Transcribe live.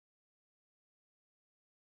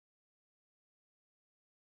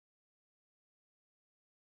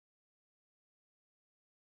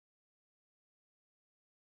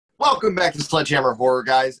Welcome back to Sledgehammer Horror,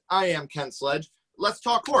 guys. I am Ken Sledge. Let's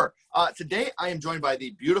talk horror. Today, I am joined by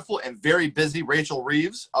the beautiful and very busy Rachel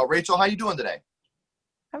Reeves. Rachel, how you doing today?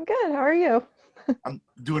 I'm good. How are you? I'm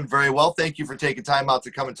doing very well. Thank you for taking time out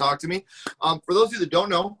to come and talk to me. For those of you that don't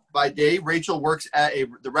know, by day, Rachel works at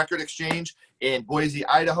the Record Exchange in Boise,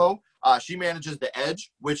 Idaho. She manages the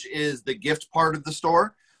Edge, which is the gift part of the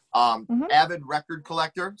store. Avid record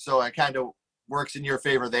collector, so it kind of works in your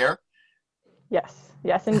favor there.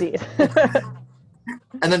 Yes, indeed.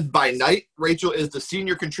 And then by night, Rachel is the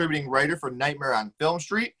senior contributing writer for Nightmare on Film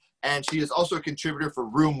Street, and she is also a contributor for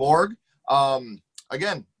Rue Morgue.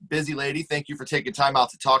 Again, busy lady. Thank you for taking time out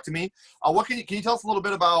to talk to me. What can you tell us a little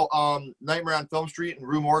bit about Nightmare on Film Street and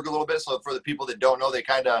Rue Morgue a little bit, so for the people that don't know, they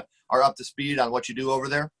kind of are up to speed on what you do over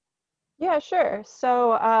there? Yeah, sure.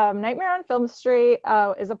 So Nightmare on Film Street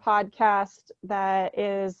is a podcast that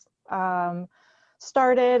is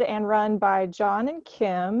started and run by John and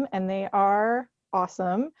Kim, and they are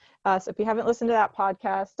awesome. So if you haven't listened to that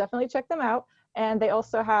podcast, definitely check them out. And they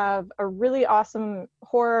also have a really awesome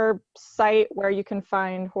horror site where you can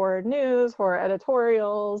find horror news, horror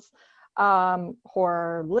editorials,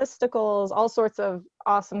 horror listicles, all sorts of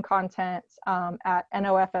awesome content at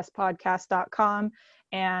nofspodcast.com.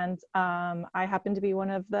 And I happen to be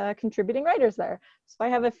one of the contributing writers there. So I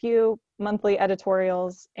have a few monthly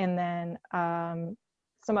editorials and then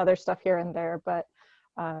some other stuff here and there, but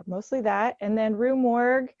mostly that. And then Rue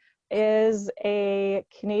Morgue is a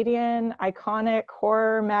Canadian iconic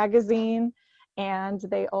horror magazine, and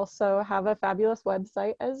they also have a fabulous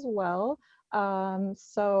website as well.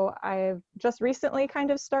 So I've just recently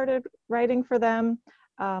kind of started writing for them.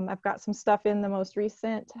 I've got some stuff in the most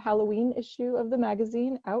recent Halloween issue of the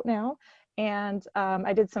magazine out now, and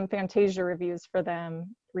I did some Fantasia reviews for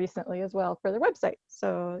them recently as well for their website.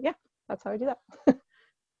 So yeah, that's how I do that.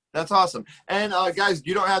 That's awesome. And guys,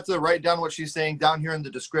 you don't have to write down what she's saying. Down here in the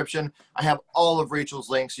description, I have all of Rachel's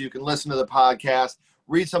links so you can listen to the podcast,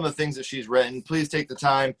 read some of the things that she's written. Please take the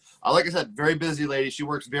time. Like I said, very busy lady. She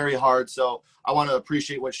works very hard. So I want to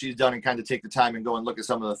appreciate what she's done and kind of take the time and go and look at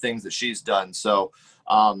some of the things that she's done. So,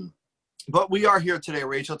 but we are here today,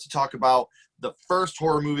 Rachel, to talk about the first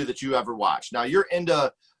horror movie that you ever watched. Now you're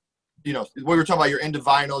into, we were talking about, you're into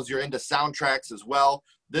vinyls, you're into soundtracks as well.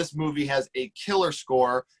 This movie has a killer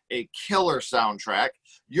score, a killer soundtrack.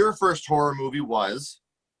 Your first horror movie was?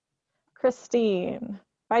 Christine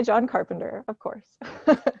by John Carpenter, of course.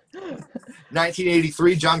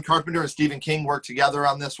 1983, John Carpenter and Stephen King worked together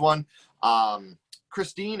on this one.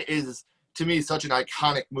 Christine is, to me, such an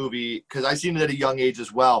iconic movie because I seen it at a young age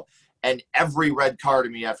as well. And every red car to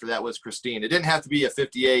me after that was Christine. It didn't have to be a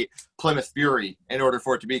 58 Plymouth Fury in order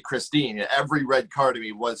for it to be Christine. Every red car to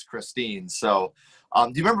me was Christine. So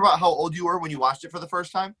do you remember about how old you were when you watched it for the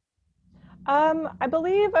first time? I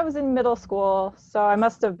believe I was in middle school. So I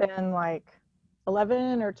must have been like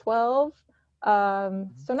 11 or 12. So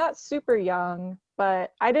not super young,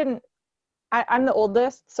 but I'm the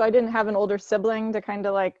oldest. So I didn't have an older sibling to kind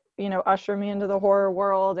of like, usher me into the horror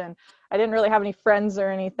world. And I didn't really have any friends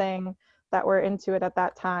or anything that were into it at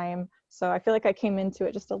that time. So I feel like I came into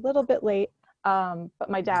it just a little bit late. But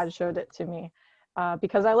my dad showed it to me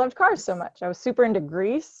because I loved cars so much. I was super into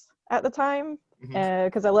Grease at the time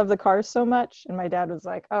because I loved the cars so much. And my dad was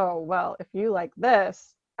like, oh, well, if you like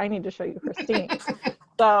this, I need to show you Christine.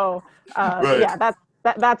 So right. Yeah,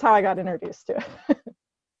 that's how I got introduced to it.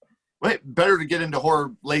 Wait, better to get into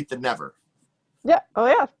horror late than never. Yeah. Oh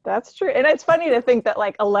yeah, that's true. And it's funny to think that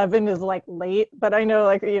like 11 is like late, but I know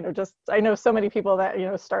like, I know so many people that,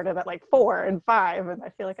 started at like 4 and 5, and I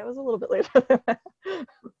feel like I was a little bit later than that.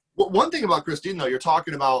 Well, one thing about Christine though, you're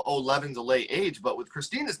talking about 11's a late age, but with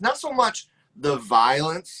Christine, it's not so much the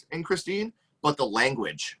violence in Christine, but the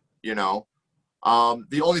language, The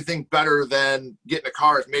only thing better than getting a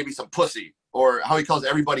car is maybe some pussy, or how he calls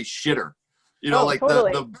everybody shitter.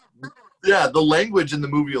 Totally. The language in the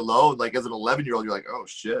movie alone, like as an 11-year-old, you're like, oh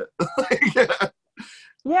shit.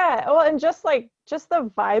 Yeah. Well, and just the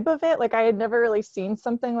vibe of it, like I had never really seen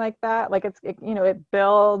something like that. Like it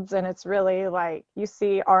builds, and it's really like you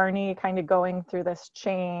see Arnie kind of going through this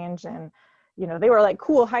change, and they were like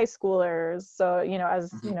cool high schoolers. So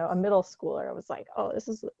as a middle schooler, I was like, oh, this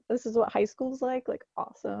is what high school's like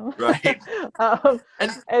awesome. Right.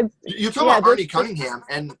 And you talk about Arnie Cunningham,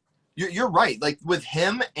 and you're right. Like with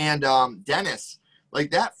him and Dennis, like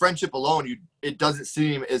that friendship alone, it doesn't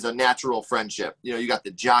seem as a natural friendship. You got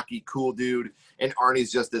the jockey cool dude, and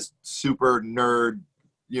Arnie's just this super nerd.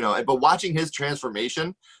 But watching his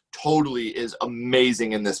transformation totally is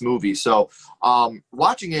amazing in this movie. So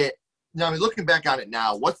watching it now, looking back on it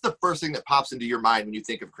now, what's the first thing that pops into your mind when you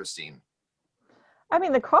think of Christine? I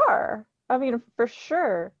mean, the car. I mean, for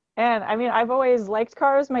sure. And I mean, I've always liked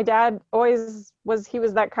cars. My dad always was, he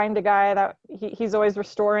was that kind of guy that he's always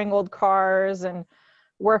restoring old cars and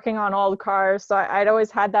working on old cars. So I'd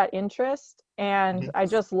always had that interest. And Mhm. I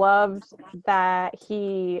just loved that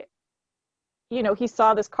he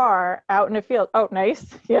saw this car out in a field. Oh, nice.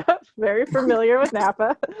 Yeah, very familiar with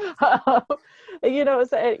Napa. Um,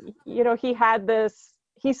 so, he had this,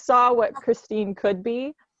 he saw what Christine could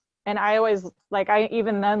be. And I always, like, I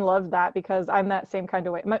even then loved that because I'm that same kind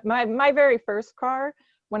of way. My very first car,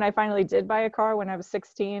 when I finally did buy a car when I was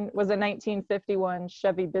 16, was a 1951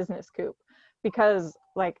 Chevy Business Coupe. Because,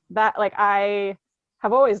 like, that, like, I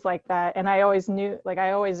have always liked that. And I always knew, like,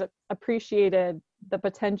 I always appreciated the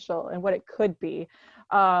potential and what it could be.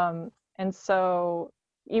 And so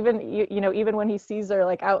even when he sees her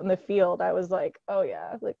like out in the field, I was like, oh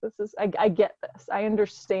yeah, like this is, I get this. I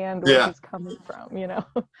understand where Yeah. he's coming from.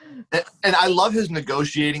 And I love his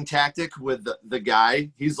negotiating tactic with the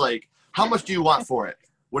guy. He's like, how much do you want for it?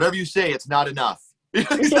 Whatever you say, it's not enough. He's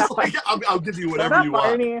Yeah. just like, I'll give you Shut whatever up, you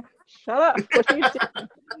want. Arnie. Shut up. What are you doing?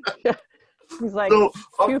 Yeah. He's like So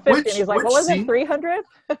 250 and he's like, which what was it, scene? 300?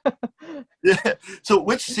 Yeah. So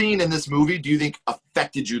which scene in this movie do you think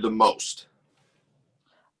affected you the most?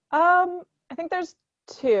 I think there's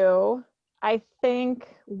two. I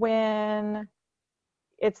think when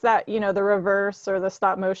it's that, the reverse or the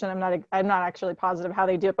stop motion, I'm not actually positive how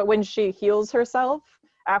they do it, but when she heals herself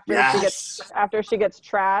after she gets Yes. after she gets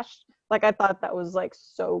trashed, like I thought that was like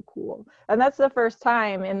so cool. And that's the first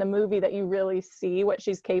time in the movie that you really see what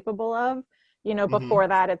she's capable of. Hmm. Before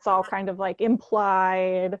that it's all kind of like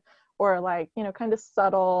implied or like, kind of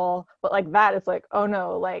subtle, but like that it's like, oh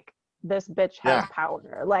no, like this bitch has Yeah.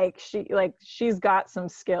 power. Like she's got some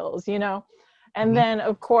skills. And Hmm. then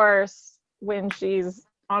of course when she's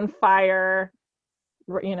on fire,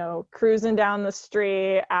 cruising down the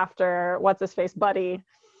street after what's his face, Buddy.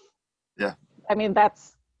 Yeah. I mean,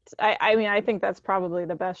 I think that's probably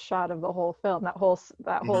the best shot of the whole film. That whole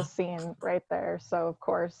Hmm. scene right there. So of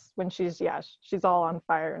course, when she's all on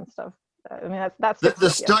fire and stuff. I mean, that The, sticks the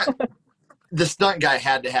with you. stunt the stunt guy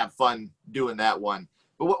had to have fun doing that one.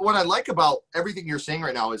 But what I like about everything you're saying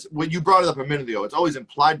right now is when you brought it up a minute ago, it's always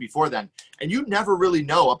implied before then. And you never really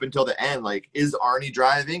know up until the end, like, is Arnie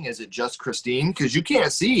driving? Is it just Christine? Because you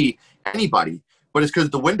can't see anybody. But it's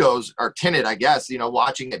because the windows are tinted, I guess,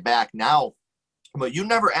 watching it back now. But you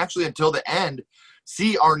never actually, until the end,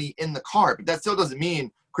 see Arnie in the car. But that still doesn't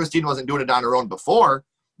mean Christine wasn't doing it on her own before.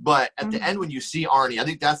 But at the end, Mhm. when you see Arnie, I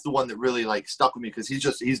think that's the one that really like stuck with me because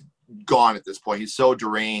he's gone at this point. He's so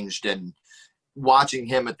deranged, and watching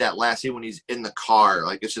him at that last scene when he's in the car,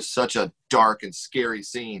 like it's just such a dark and scary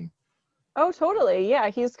scene. Oh, totally. Yeah,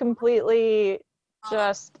 he's completely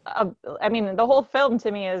just. I mean, the whole film to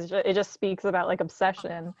me it just speaks about like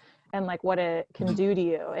obsession and like what it can Mhm. do to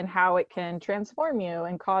you and how it can transform you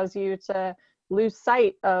and cause you to lose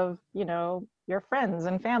sight of your friends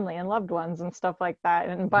and family and loved ones and stuff like that.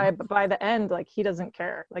 And Mhm. by the end, like he doesn't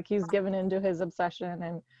care. Like he's given into his obsession,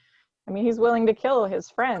 and I mean he's willing to kill his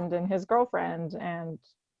friend and his girlfriend, and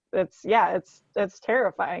it's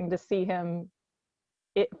terrifying to see him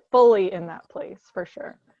fully in that place for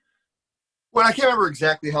sure. Well, I can't remember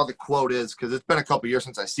exactly how the quote is because it's been a couple years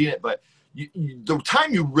since I've seen it. But the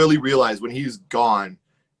time you really realize when he's gone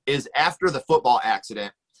is after the football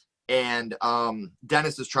accident, and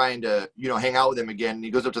Dennis is trying to hang out with him again. And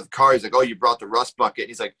he goes up to the car. He's like, "Oh, you brought the rust bucket." And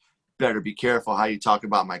he's like, "Better be careful how you talk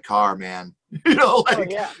about my car, man." Oh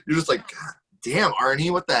Like yeah, you're just like, God damn,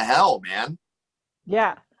 Arnie, what the hell, man?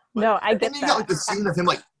 yeah. But No, I and then get you got like that. the scene of him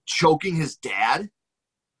like choking his dad.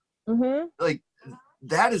 Hmm. Like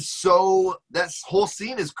that is so. That whole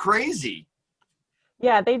scene is crazy.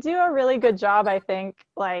 Yeah, they do a really good job, I think.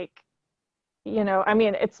 Like, I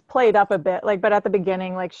mean, it's played up a bit, like, but at the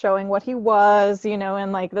beginning, like showing what he was,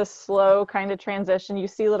 and like this slow kind of transition. You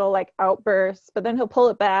see little like outbursts, but then he'll pull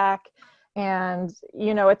it back, and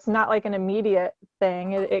it's not like an immediate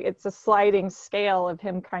thing. It's a sliding scale of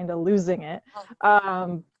him kind of losing it.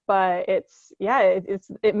 But it's yeah,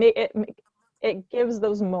 it gives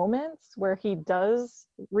those moments where he does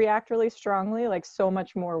react really strongly, like so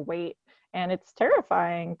much more weight, and it's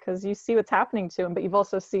terrifying because you see what's happening to him, but you've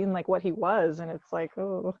also seen like what he was, and it's like,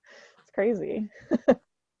 oh, it's crazy.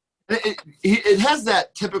 It has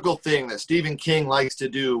that typical thing that Stephen King likes to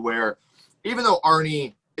do where even though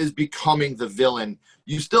Arnie is becoming the villain,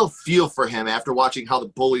 you still feel for him after watching how the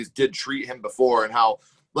bullies did treat him before and how,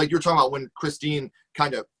 like you're talking about when Christine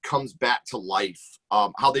kind of comes back to life,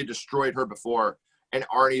 how they destroyed her before. And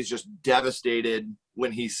Arnie's just devastated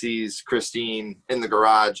when he sees Christine in the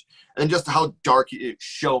garage and just how dark it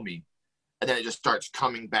show me. and then it just starts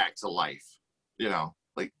coming back to life, you know,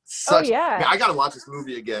 like Oh such, yeah. man, I got to watch this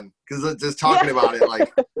movie again because just talking about it,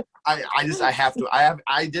 like, I have to,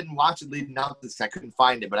 I didn't watch it leading up to this. I couldn't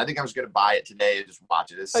find it, but I think I'm just going to buy it today and just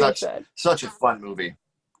watch it. It's such a fun movie.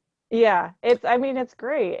 Yeah, I mean, it's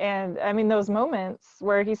great. And I mean, those moments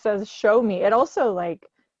where he says, show me, it also like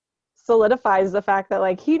solidifies the fact that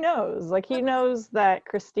like he knows that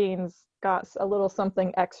Christine's got a little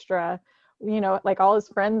something extra, you know, like all his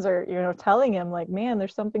friends are, you know, telling him like, man,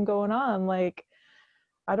 there's something going on. Like,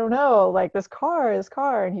 I don't know, like this car.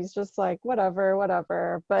 And he's just like,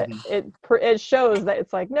 whatever. But it shows that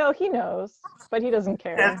it's like, no, he knows, but he doesn't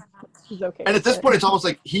care. He's okay. And at this point, it's almost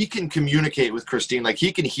like he can communicate with Christine. Like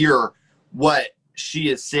he can hear what she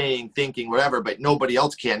is saying, thinking, whatever, but nobody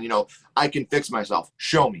else can. You know, I can fix myself.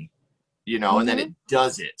 Show me, you know, and then it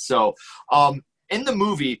does it. So in the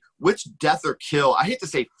movie, which death or kill, I hate to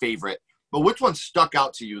say favorite, but which one stuck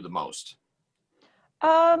out to you the most?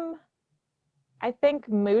 I think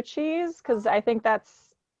Moochie's, because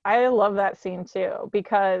I love that scene too,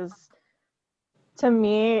 because to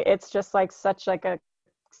me, it's just like such like a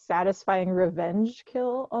satisfying revenge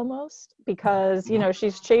kill almost, because, you know,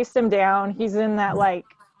 she's chased him down. He's in that like,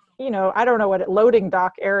 you know, I don't know what loading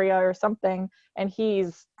dock area or something. And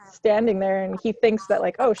he's standing there and he thinks that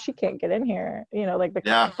like, oh, she can't get in here, you know, like the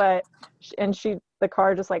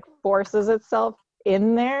car just like forces itself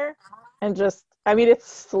in there and just, I mean,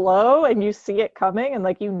 it's slow and you see it coming and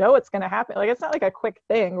like, you know, it's going to happen. Like, it's not like a quick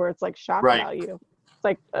thing where it's like shock value. It's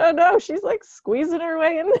like, oh no, she's like squeezing her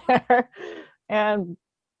way in there and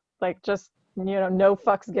like, just, you know, no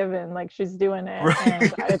fucks given. Like she's doing it.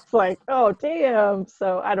 Right. And it's like, oh damn.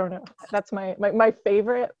 So I don't know. That's my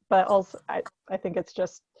favorite, but also I think it's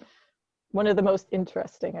just one of the most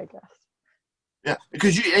interesting, I guess. Yeah.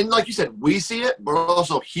 Because and like you said, we see it, but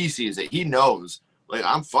also he sees it. He knows like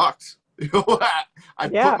I'm fucked. I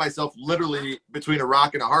put myself literally between a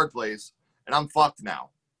rock and a hard place, and I'm fucked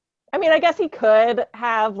now. I mean, I guess he could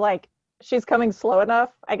have like, she's coming slow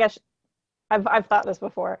enough. I guess I've thought this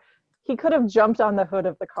before. He could have jumped on the hood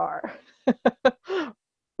of the car,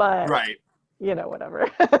 but you know, whatever.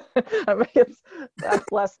 I mean, that's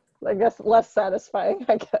less satisfying,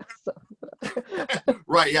 I guess. So.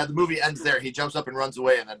 Right? Yeah, the movie ends there. He jumps up and runs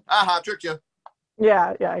away, and then tricked you.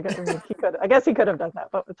 Yeah, I guess he could have done that,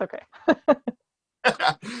 but it's okay.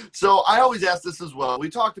 So I always ask this as well. We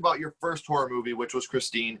talked about your first horror movie, which was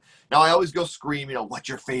Christine. Now I always go scream, you know, what's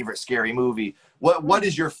your favorite scary movie? What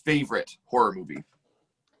is your favorite horror movie?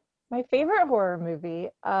 My favorite horror movie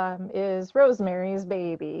is Rosemary's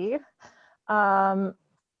Baby. Because,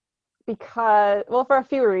 well, for a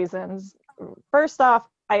few reasons. First off,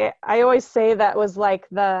 I always say that was like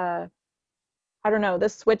the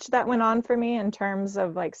switch that went on for me in terms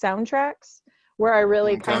of like soundtracks, where I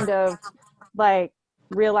really kind of like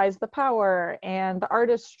realized the power and the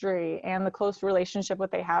artistry and the close relationship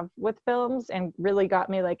what they have with films, and really got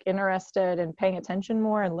me like interested in paying attention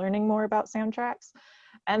more and learning more about soundtracks.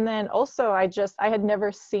 And then also I had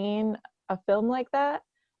never seen a film like that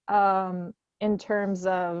in terms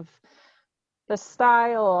of the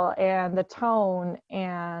style and the tone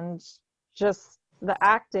and just the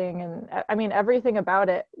acting, and I mean everything about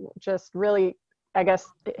it just really, I guess,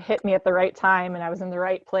 it hit me at the right time and I was in the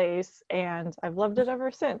right place, and I've loved it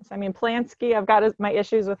ever since. I mean, Polanski, I've got my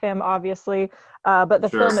issues with him obviously, but the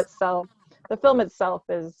film itself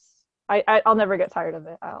is, I'll never get tired of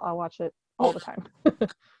it. I'll watch it all the time.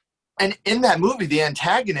 And in that movie, the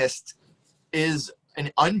antagonist is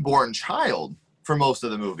an unborn child for most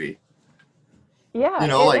of the movie. Yeah, you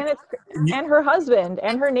know, and her husband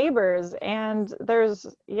and her neighbors, and there's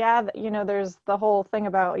there's the whole thing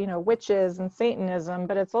about, you know, witches and Satanism,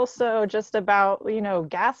 but it's also just about, you know,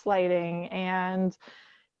 gaslighting, and,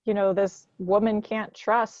 you know, this woman can't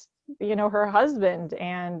trust, you know, her husband,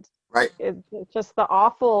 and it's just the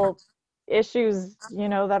awful issues, you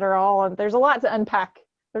know, that are all, and there's a lot to unpack.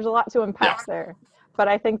 There, but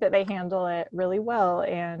I think that they handle it really well,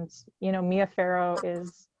 and, you know, Mia Farrow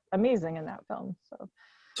is amazing in that film.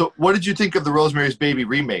 So what did you think of the Rosemary's Baby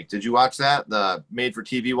remake? Did you watch that, the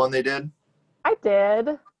made-for-TV one they did? I did.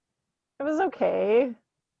 It was okay.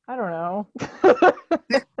 I don't know.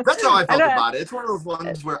 That's how I felt about it. It's one of those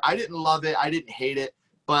ones where I didn't love it, I didn't hate it,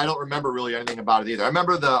 but I don't remember really anything about it either. I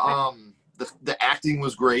remember the acting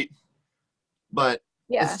was great, but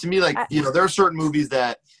it's, to me, like, you know, there are certain movies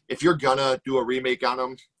that if you're gonna do a remake on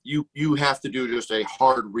them, you have to do just a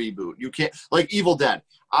hard reboot. You can't, like Evil Dead.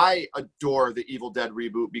 I adore the Evil Dead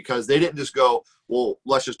reboot because they didn't just go, well,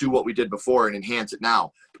 let's just do what we did before and enhance it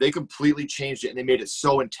now. They completely changed it, and they made it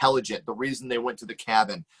so intelligent. The reason they went to the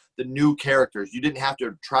cabin, the new characters, you didn't have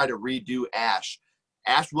to try to redo Ash.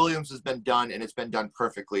 Ash Williams has been done, and it's been done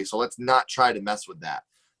perfectly. So let's not try to mess with that.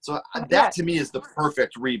 So that to me is the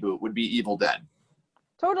perfect reboot, would be Evil Dead.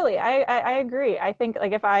 Totally. I agree. I think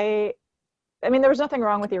like I mean, there was nothing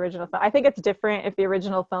wrong with the original film. I think it's different if the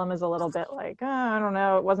original film is a little bit like, oh, I don't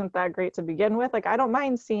know, it wasn't that great to begin with. Like, I don't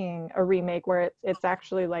mind seeing a remake where it's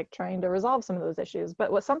actually like trying to resolve some of those issues.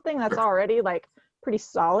 But with something that's already like pretty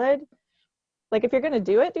solid, like if you're going to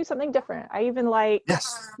do it, do something different. I even like,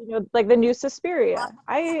 you know, like the new Suspiria.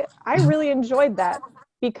 I really enjoyed that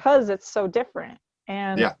because it's so different.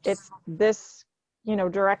 And it's this, you know,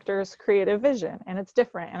 director's creative vision, and it's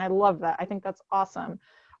different. And I love that. I think that's awesome.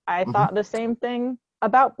 I thought the same thing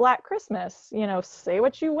about Black Christmas. You know, say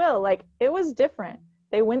what you will, like it was different.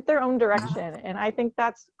 They went their own direction, and I think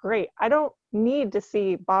that's great. I don't need to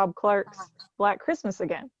see Bob Clark's Black Christmas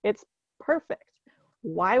again. It's perfect.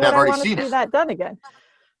 Why would I want to see that done again?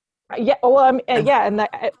 Yeah, well, and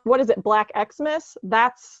that, what is it, Black Xmas?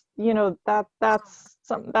 That's, you know, that's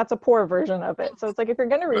a poor version of it. So it's like, if you're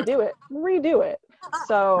gonna redo it, redo it.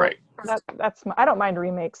 So that's I don't mind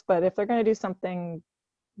remakes, but if they're gonna do something,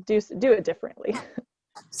 do it differently.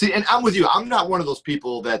 See, and I'm with you. I'm not one of those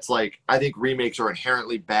people that's like, I think remakes are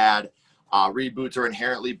inherently bad. Reboots are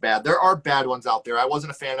inherently bad. There are bad ones out there. I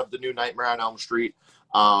wasn't a fan of the new Nightmare on Elm Street.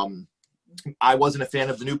 I wasn't a fan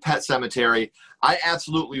of the new Pet Sematary. I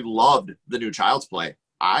absolutely loved the new Child's Play.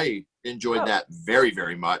 I enjoyed that very,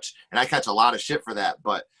 very much. And I catch a lot of shit for that.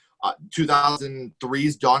 But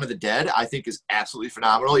 2003's Dawn of the Dead, I think, is absolutely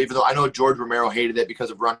phenomenal, even though I know George Romero hated it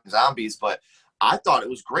because of running zombies, but I thought it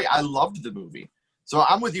was great. I loved the movie. So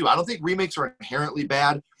I'm with you. I don't think remakes are inherently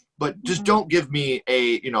bad, but just don't give me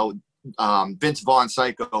a, you know, Vince Vaughn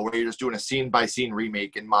Psycho where you're just doing a scene-by-scene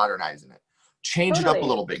remake and modernizing it. Change it up a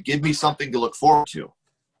little bit. Give me something to look forward to.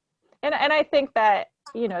 And I think that,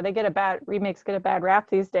 you know, remakes get a bad rap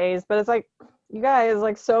these days, but it's like, you guys,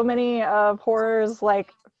 like so many of horror's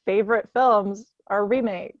like favorite films are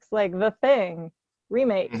remakes. Like The Thing,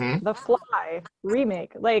 remake. The Fly,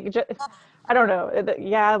 remake. Like, I don't know.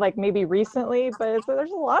 Yeah, like maybe recently, but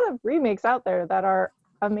there's a lot of remakes out there that are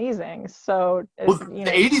amazing. So, well, you know,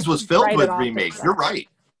 the 80s was filled with remakes. You're right.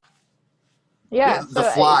 Yeah, The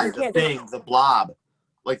Fly, The Thing, The Blob,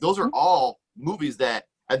 like those are all movies that,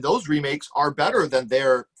 and those remakes are better than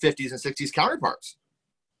their 50s and 60s counterparts.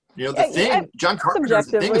 You know, The Thing, John Carpenter's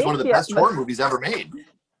The Thing is one of the best horror movies ever made.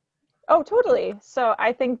 Oh, totally. So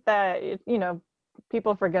I think that, you know,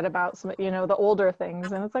 people forget about some, you know, the older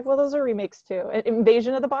things, and it's like, well, those are remakes too.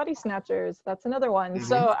 Invasion of the Body Snatchers, that's another one.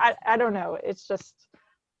 So I don't know. It's just,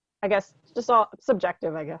 I guess, just all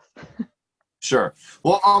subjective, I guess. Sure.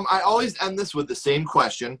 Well, I always end this with the same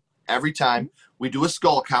question every time. We do a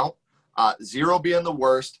skull count, 0 being the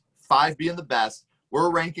worst, 5 being the best.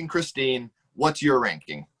 We're ranking Christine. What's your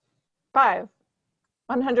ranking? 5.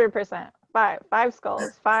 100%. 5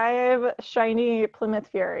 skulls. 5 shiny Plymouth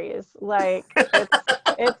Furies. Like,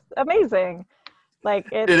 it's amazing. Like,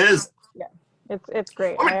 it is. Yeah, it's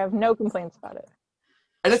great. I have no complaints about it.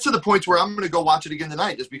 And it's to the point where I'm going to go watch it again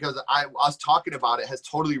tonight, just because us talking about it has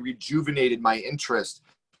totally rejuvenated my interest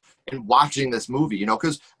in watching this movie, you know,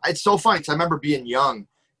 because it's so funny. Because I remember being young,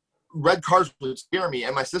 red cars would scare me,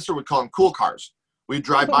 and my sister would call them cool cars. We'd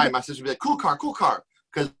drive by, and my sister would be like, cool car,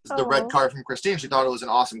 because the red car from Christine, she thought it was an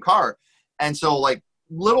awesome car. And so, like,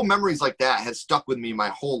 little memories like that has stuck with me my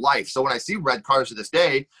whole life. So when I see red cars to this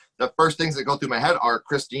day, the first things that go through my head are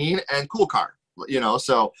Christine and cool car. You know,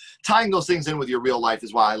 so tying those things in with your real life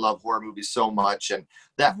is why I love horror movies so much. And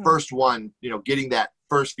that first one, you know, getting that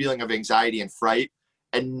first feeling of anxiety and fright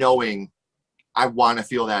and knowing I want to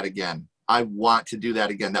feel that again. I want to do that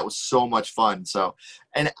again. That was so much fun. So,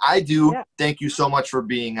 and I do thank you so much for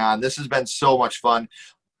being on. This has been so much fun.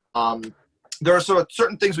 There are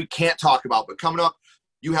certain things we can't talk about, but coming up,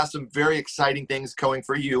 you have some very exciting things going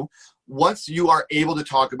for you. Once you are able to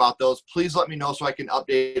talk about those, please let me know so I can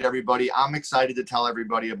update everybody. I'm excited to tell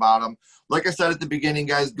everybody about them. Like I said at the beginning,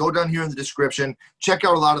 guys, go down here in the description. Check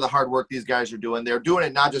out a lot of the hard work these guys are doing. They're doing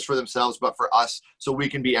it not just for themselves, but for us, so we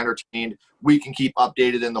can be entertained. We can keep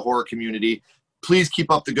updated in the horror community. Please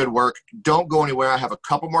keep up the good work. Don't go anywhere. I have a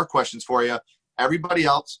couple more questions for you. Everybody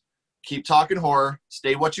else, keep talking horror.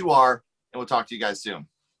 Stay what you are, and we'll talk to you guys soon.